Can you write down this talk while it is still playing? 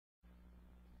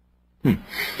Hmm.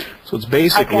 So it's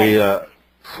basically,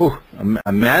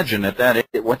 imagine at that age,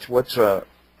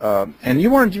 and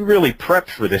you weren't really prepped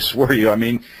for this, were you? I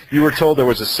mean, you were told there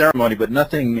was a ceremony, but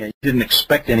nothing, you didn't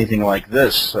expect anything like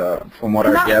this, from what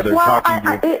I gathered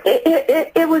talking to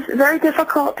you. It was very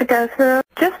difficult to go through,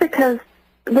 just because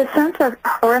the sense of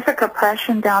horrific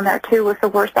oppression down there, too, was the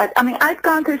worst. I mean, I've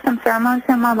gone through some ceremonies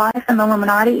in my life in the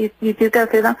Illuminati. You do go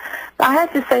through them. But I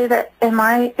have to say that in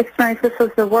my experience, this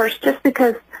was the worst, just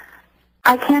because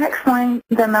I can't explain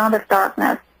the amount of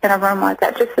darkness in a room like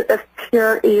that, just of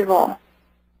pure evil.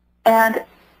 And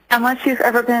unless you've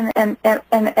ever been in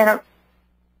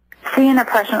seeing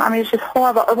oppression, I mean, it's just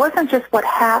horrible. It wasn't just what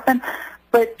happened,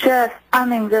 but just, I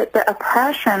mean, the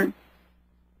oppression.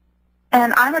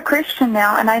 And I'm a Christian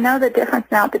now, and I know the difference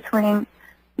now between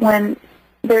when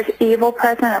there's evil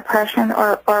present, oppression,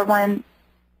 or when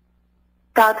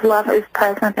God's love is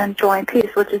present and joy and peace,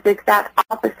 which is the exact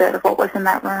opposite of what was in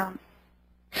that room.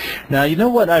 Now, you know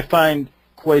what I find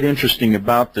quite interesting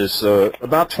about this?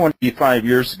 About 25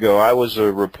 years ago, I was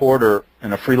a reporter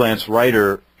and a freelance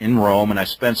writer in Rome, and I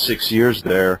spent 6 years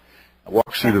there. I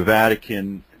walked through the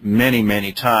Vatican many,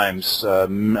 many times,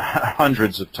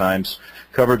 hundreds of times,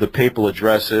 covered the papal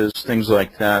addresses, things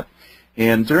like that.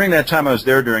 And during that time, I was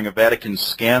there during a Vatican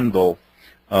scandal,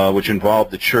 which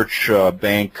involved the church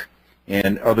bank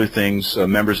and other things,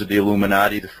 members of the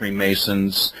Illuminati, the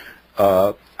Freemasons.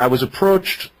 I was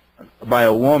approached by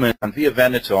a woman on Via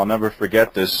Veneto. I'll never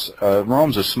forget this.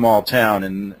 Rome's a small town,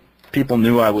 and people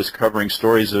knew I was covering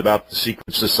stories about the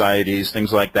secret societies,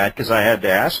 things like that, because I had to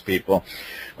ask people.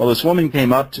 Well, this woman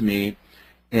came up to me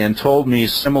and told me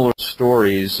similar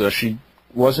stories. She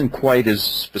wasn't quite as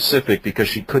specific because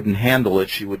she couldn't handle it.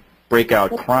 She would break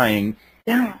out crying,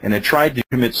 and had tried to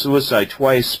commit suicide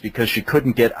twice because she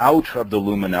couldn't get out of the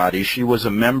Illuminati. She was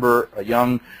a member,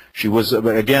 she was,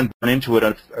 again, born into it,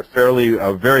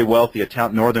 a very wealthy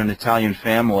northern Italian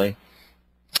family.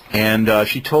 And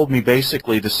she told me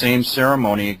basically the same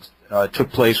ceremony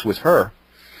took place with her.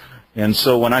 And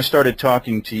so when I started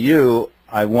talking to you,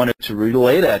 I wanted to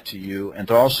relay that to you and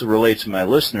to also relate to my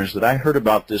listeners that I heard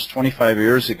about this 25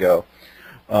 years ago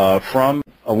from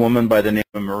a woman by the name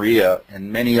of Maria and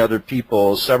many other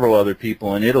people, several other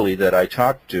people in Italy that I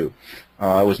talked to.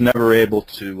 I was never able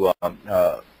to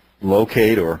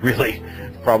locate, or really,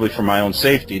 probably for my own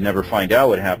safety, never find out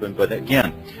what happened. But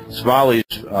again,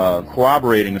 Svali's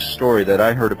corroborating a story that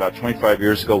I heard about 25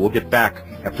 years ago. We'll get back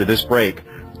after this break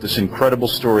with this incredible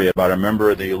story about a member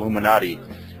of the Illuminati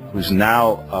who's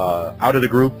now out of the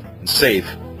group and safe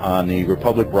on the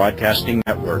Republic Broadcasting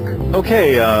Network.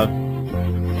 Okay,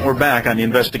 we're back on the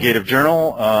Investigative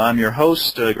Journal. I'm your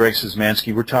host, Greg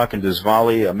Szymanski. We're talking to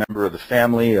Svali, a member of the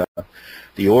family,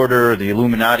 the Order, the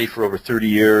Illuminati for over 30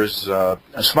 years.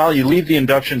 Svali, you leave the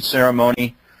induction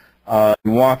ceremony,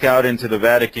 you walk out into the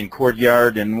Vatican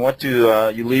courtyard, and what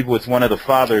do you leave with one of the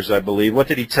fathers, I believe. What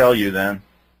did he tell you then?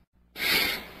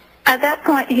 At that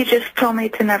point, he just told me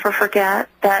to never forget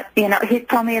that, you know, he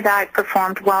told me that I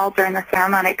performed well during the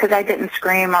ceremony because I didn't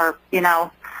scream or, you know,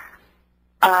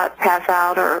 pass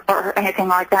out or anything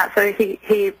like that. So he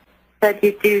said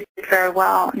you did very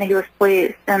well, and he was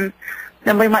pleased. And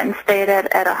then we went and stayed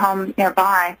at a home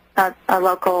nearby, a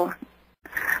local,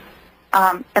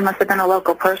 it must have been a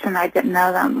local person. I didn't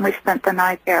know them. We spent the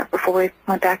night there before we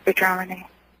went back to Germany.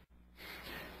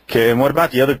 Okay, and what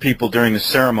about the other people during the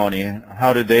ceremony?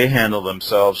 How did they handle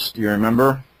themselves? Do you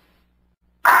remember?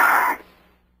 I'm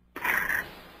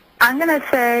going to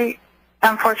say,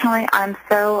 unfortunately, I'm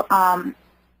so, and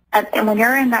when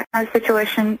you're in that kind of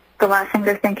situation, the last thing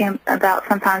they're thinking about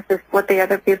sometimes is what the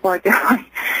other people are doing.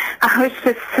 I was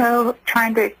just so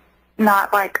trying to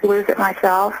not, like, lose it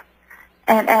myself.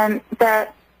 And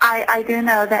that I do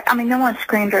know that, I mean, no one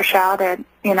screamed or shouted,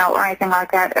 you know, or anything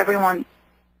like that. Everyone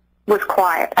was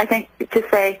quiet. I think to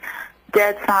say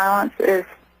dead silence is,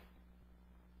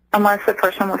 unless the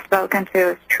person was spoken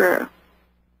to, is true,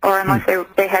 or unless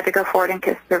they had to go forward and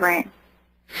kiss the ring.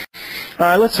 All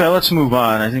right, let's move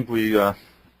on. I think we the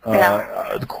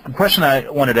question I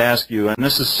wanted to ask you, and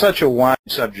this is such a wide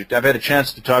subject. I've had a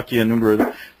chance to talk to you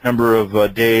a number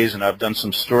of days, and I've done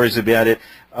some stories about it.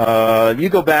 You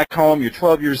go back home. You're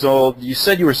 12 years old. You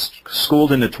said you were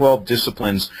schooled into 12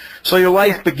 disciplines. So your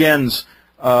life begins.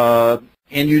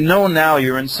 And you know now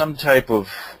you're in some type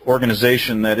of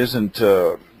organization that isn't,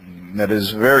 that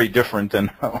is very different than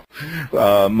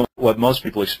what most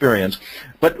people experience.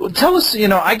 But tell us, you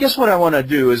know, I guess what I want to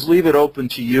do is leave it open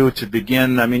to you to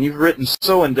begin. I mean, you've written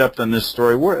so in-depth on this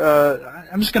story.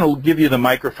 I'm just going to give you the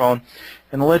microphone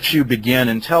and let you begin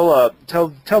and tell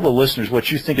the listeners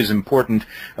what you think is important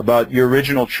about your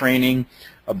original training,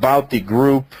 about the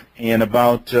group and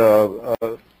about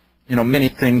many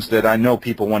things that I know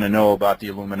people want to know about the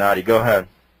Illuminati. Go ahead.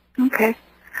 Okay.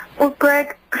 Well,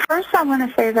 Greg, first I want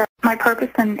to say that my purpose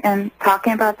in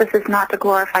talking about this is not to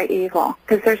glorify evil,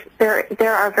 because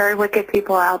there are very wicked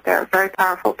people out there, very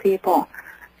powerful people.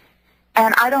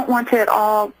 And I don't want to at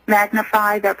all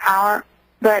magnify their power,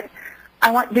 but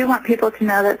I do want people to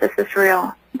know that this is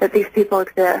real, that these people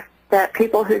exist, that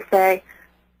people who say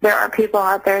there are people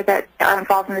out there that are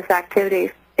involved in these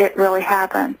activities, it really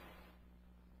happens.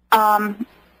 I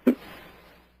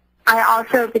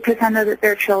also, because I know that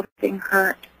there are children being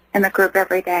hurt in the group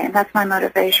every day, and that's my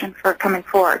motivation for coming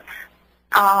forward.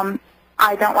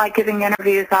 I don't like giving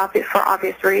interviews for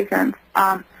obvious reasons.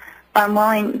 I'm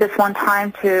willing this one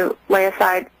time to lay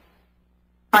aside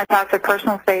my thoughts of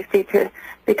personal safety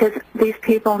because these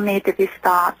people need to be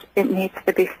stopped. It needs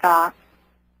to be stopped.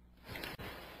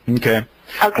 Okay.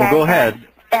 Okay. Well, go ahead.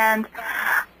 And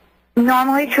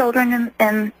normally children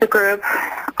in the group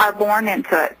are born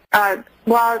into it.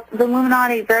 While the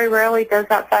Illuminati very rarely does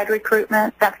outside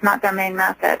recruitment, that's not their main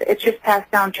method. It's just passed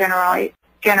down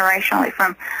generationally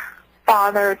from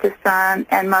father to son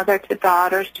and mother to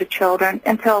daughters to children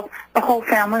until the whole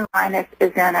family line is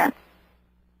in it.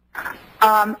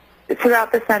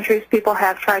 Throughout the centuries, people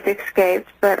have tried to escape,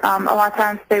 but a lot of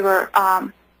times they were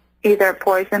either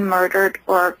poisoned, murdered,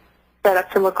 or set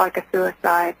up to look like a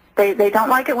suicide. They don't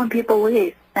like it when people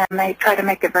leave, and they try to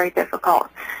make it very difficult,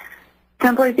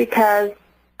 simply because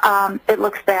it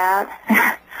looks bad.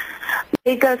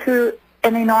 They go through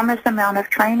an enormous amount of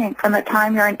training from the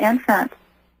time you're an infant.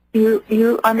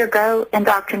 You undergo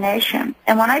indoctrination.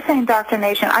 And when I say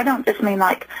indoctrination, I don't just mean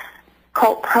like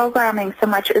cult programming so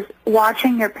much as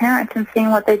watching your parents and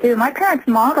seeing what they do. My parents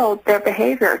modeled their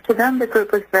behavior. To them, the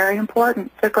group was very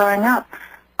important to growing up.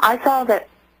 I saw that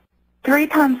 3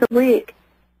 times a week,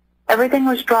 everything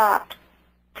was dropped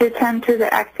to attend to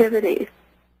the activities.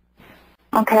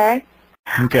 Okay?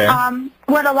 Okay.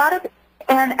 What a lot of,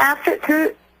 and after,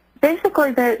 through,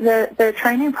 basically the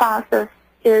training process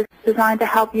is designed to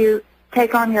help you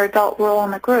take on your adult role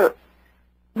in the group.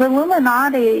 The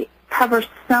Illuminati covers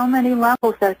so many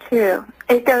levels, though, too.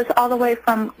 It goes all the way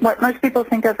from what most people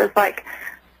think of as like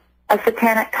a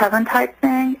satanic coven type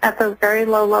thing at the very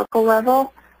low local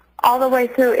level, all the way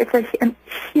through. It's a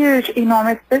huge,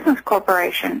 enormous business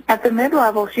corporation. At the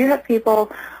mid-levels, you have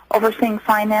people overseeing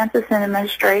finances and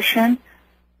administration,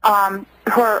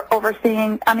 who are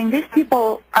overseeing, I mean, these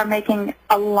people are making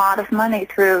a lot of money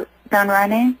through gun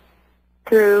running,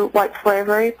 through white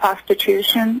slavery,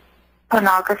 prostitution,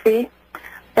 pornography.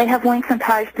 They have links and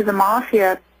ties to the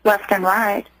mafia left and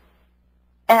right.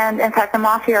 And, in fact, the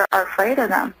mafia are afraid of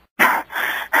them.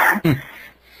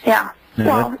 Yeah.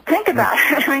 Well, think about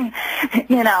it. I mean,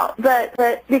 you know, but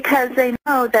because they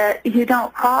know that you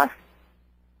don't cross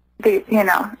the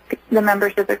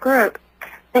members of the group.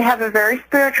 They have a very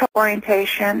spiritual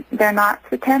orientation. They're not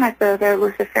satanic, though. They're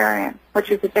Luciferian,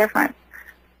 which is a difference.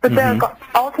 But the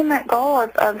ultimate goal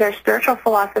of their spiritual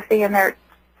philosophy and their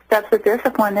steps of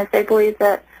discipline is they believe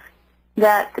that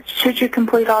should you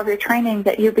complete all of your training,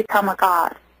 that you become a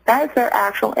god. That is their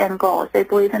actual end goal. Is they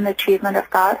believe in the achievement of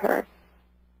godhood,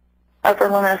 of the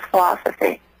luminous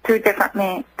philosophy, through different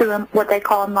means, through what they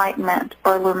call enlightenment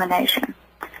or illumination,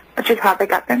 which is how they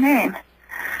got their name.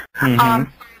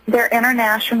 They're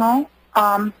international.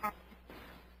 In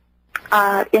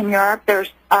Europe, there's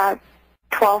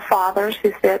 12 fathers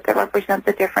who sit that represent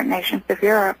the different nations of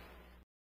Europe.